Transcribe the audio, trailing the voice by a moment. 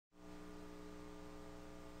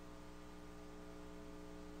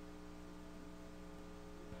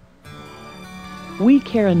We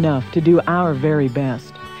care enough to do our very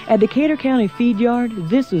best. At Decatur County Feedyard,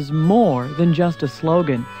 this is more than just a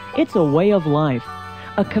slogan. It's a way of life,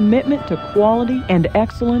 a commitment to quality and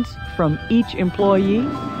excellence from each employee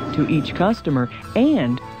to each customer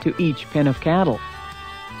and to each pen of cattle.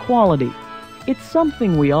 Quality. It's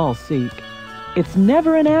something we all seek. It's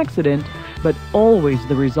never an accident, but always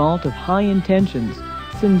the result of high intentions,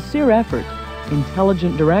 sincere effort,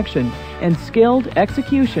 intelligent direction, and skilled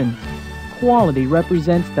execution. Quality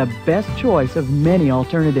represents the best choice of many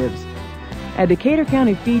alternatives. At Decatur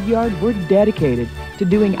County Feedyard, we're dedicated to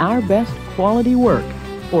doing our best quality work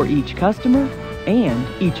for each customer and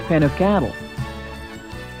each pen of cattle.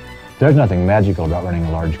 There's nothing magical about running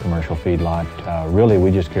a large commercial feedlot. Really, we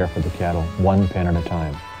just care for the cattle one pen at a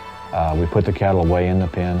time. We put the cattle away in the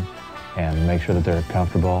pen and make sure that they're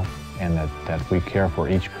comfortable and that we care for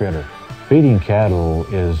each critter. Feeding cattle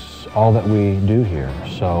is all that we do here,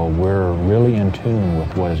 so we're really in tune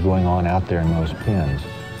with what is going on out there in those pens.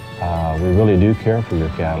 We really do care for your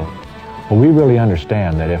cattle, but we really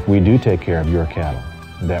understand that if we do take care of your cattle,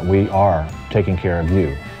 that we are taking care of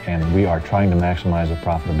you, and we are trying to maximize the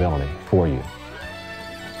profitability for you.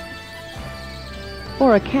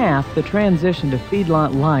 For a calf, the transition to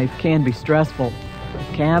feedlot life can be stressful.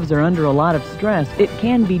 If calves are under a lot of stress, it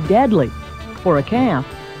can be deadly for a calf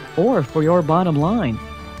or for your bottom line.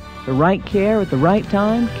 The right care at the right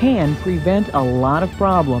time can prevent a lot of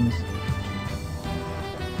problems.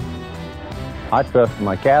 I trust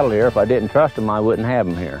my cattle here. If I didn't trust them, I wouldn't have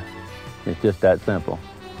them here. It's just that simple.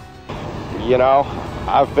 You know,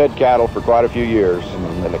 I've fed cattle for quite a few years,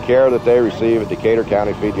 and the care that they receive at Decatur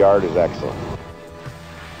County Feedyard is excellent.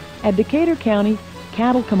 At Decatur County,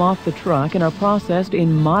 cattle come off the truck and are processed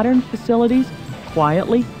in modern facilities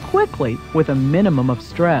quietly, quickly, with a minimum of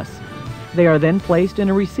stress. They are then placed in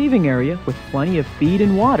a receiving area with plenty of feed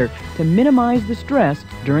and water to minimize the stress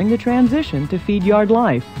during the transition to feedyard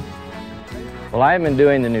life. Well, I have been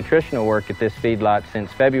doing the nutritional work at this feedlot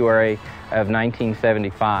since February of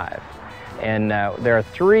 1975. And there are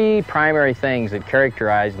three primary things that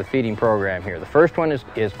characterize the feeding program here. The first one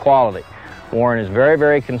is quality. Warren is very,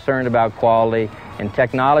 very concerned about quality, and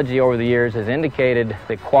technology over the years has indicated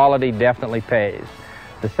that quality definitely pays.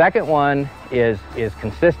 The second one is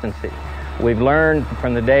consistency. We've learned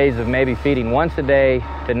from the days of maybe feeding once a day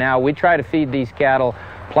to now we try to feed these cattle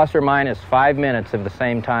plus or minus 5 minutes of the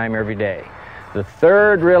same time every day. The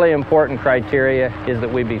third really important criteria is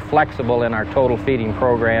that we be flexible in our total feeding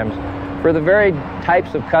programs for the very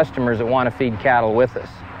types of customers that want to feed cattle with us.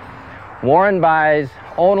 Warren buys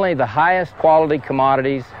only the highest quality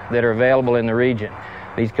commodities that are available in the region.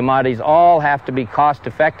 These commodities all have to be cost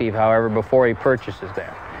effective, however, before he purchases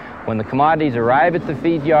them. When the commodities arrive at the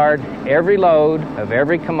feed yard, every load of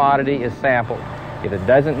every commodity is sampled. If it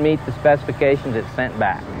doesn't meet the specifications, it's sent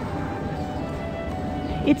back.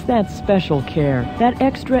 It's that special care, that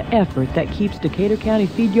extra effort that keeps Decatur County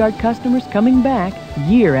Feedyard customers coming back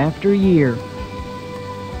year after year.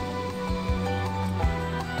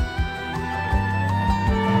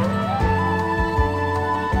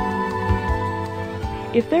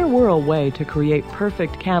 If there were a way to create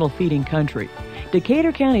perfect cattle feeding country,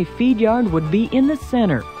 Decatur County Feedyard would be in the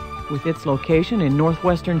center, with its location in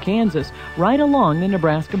northwestern Kansas, right along the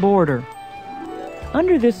Nebraska border.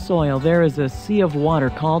 Under this soil, there is a sea of water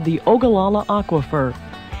called the Ogallala Aquifer.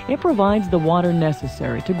 It provides the water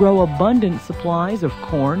necessary to grow abundant supplies of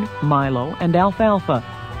corn, milo, and alfalfa.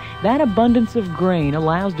 That abundance of grain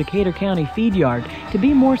allows Decatur County Feedyard to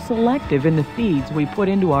be more selective in the feeds we put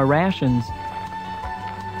into our rations.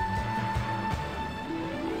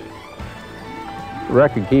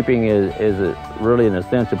 Record keeping is really an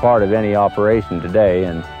essential part of any operation today,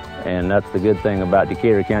 and that's the good thing about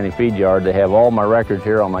Decatur County Feedyard. They have all my records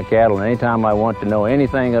here on my cattle, and anytime I want to know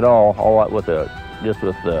anything at all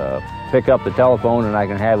pick up the telephone and I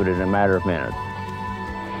can have it in a matter of minutes.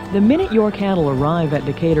 The minute your cattle arrive at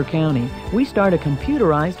Decatur County, we start a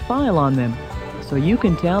computerized file on them, so you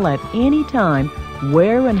can tell at any time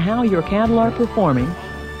where and how your cattle are performing,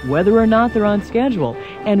 whether or not they're on schedule,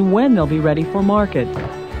 and when they'll be ready for market.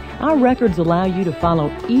 Our records allow you to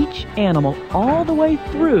follow each animal all the way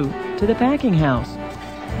through to the packing house.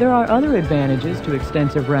 There are other advantages to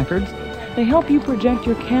extensive records. They help you project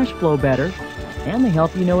your cash flow better, and they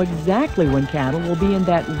help you know exactly when cattle will be in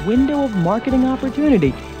that window of marketing opportunity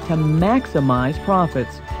to maximize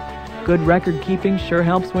profits. Good record keeping sure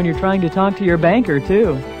helps when you're trying to talk to your banker,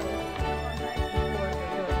 too.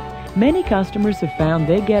 Many customers have found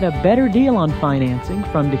they get a better deal on financing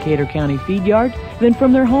from Decatur County Feedyard than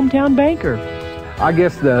from their hometown banker. I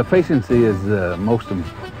guess the efficiency is the most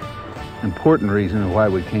important reason why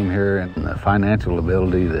we came here, and the financial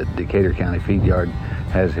ability that Decatur County Feedyard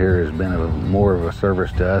has here has been more of a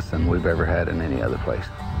service to us than we've ever had in any other place.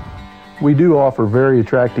 We do offer very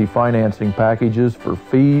attractive financing packages for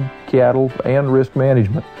feed, cattle, and risk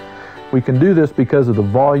management. We can do this because of the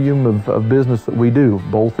volume of business that we do,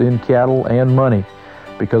 both in cattle and money,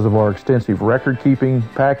 because of our extensive record-keeping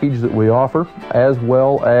package that we offer, as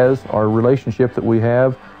well as our relationship that we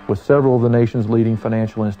have with several of the nation's leading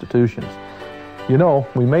financial institutions. You know,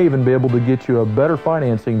 we may even be able to get you a better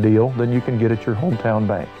financing deal than you can get at your hometown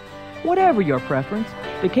bank. Whatever your preference,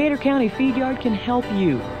 Decatur County Feedyard can help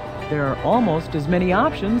you. There are almost as many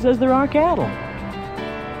options as there are cattle.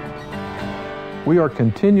 We are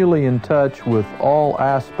continually in touch with all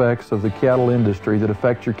aspects of the cattle industry that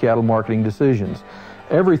affect your cattle marketing decisions.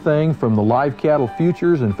 Everything from the live cattle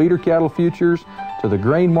futures and feeder cattle futures to the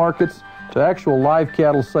grain markets to actual live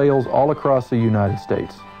cattle sales all across the United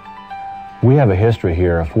States. We have a history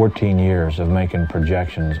here of 14 years of making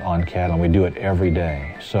projections on cattle, and we do it every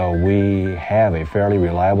day. So we have a fairly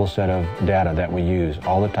reliable set of data that we use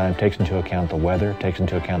all the time. Takes into account the weather, takes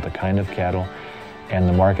into account the kind of cattle, and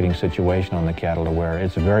the marketing situation on the cattle, to where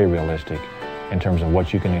it's very realistic in terms of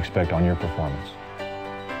what you can expect on your performance.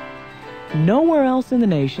 Nowhere else in the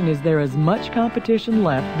nation is there as much competition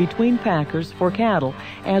left between packers for cattle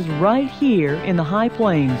as right here in the High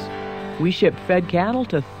Plains. We ship fed cattle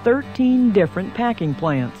to 13 different packing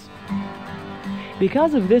plants.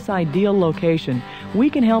 Because of this ideal location, we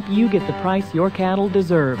can help you get the price your cattle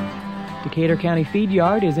deserve. Decatur County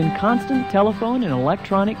Feedyard is in constant telephone and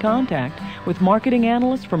electronic contact with marketing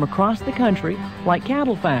analysts from across the country, like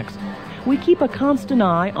CattleFax. We keep a constant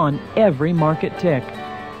eye on every market tick.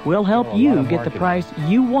 We'll help you get the price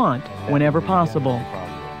you want whenever possible.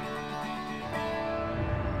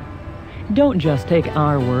 Don't just take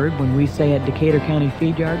our word when we say at Decatur County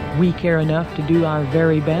Feedyard we care enough to do our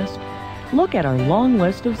very best. Look at our long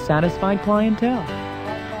list of satisfied clientele.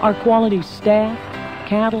 Our quality staff,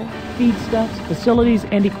 cattle, feedstuffs, facilities,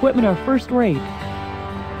 and equipment are first rate.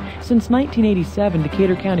 Since 1987,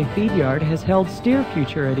 Decatur County Feedyard has held steer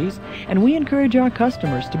futurities, and we encourage our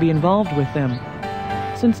customers to be involved with them.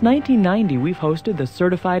 Since 1990, we've hosted the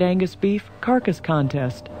Certified Angus Beef Carcass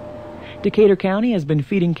Contest. Decatur County has been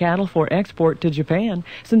feeding cattle for export to Japan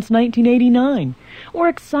since 1989. We're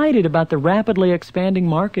excited about the rapidly expanding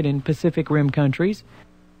market in Pacific Rim countries.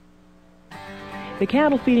 The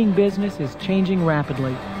cattle feeding business is changing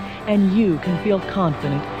rapidly, and you can feel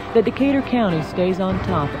confident that Decatur County stays on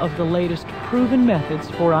top of the latest proven methods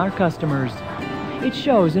for our customers. It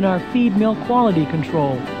shows in our feed mill quality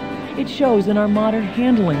control. It shows in our modern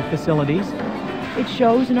handling facilities. It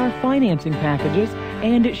shows in our financing packages,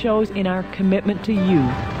 and it shows in our commitment to you,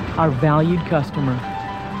 our valued customer.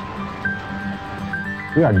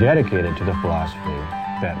 We are dedicated to the philosophy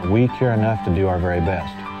that we care enough to do our very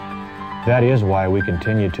best. That is why we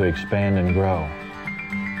continue to expand and grow.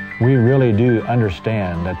 We really do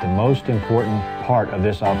understand that the most important part of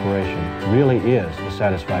this operation really is the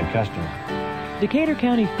satisfied customer. Decatur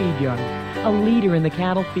County Feedyard, a leader in the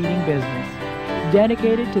cattle feeding business.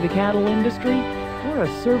 Dedicated to the cattle industry, we're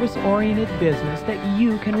a service-oriented business that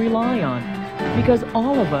you can rely on, because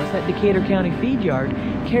all of us at Decatur County Feedyard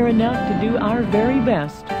care enough to do our very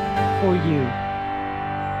best for you.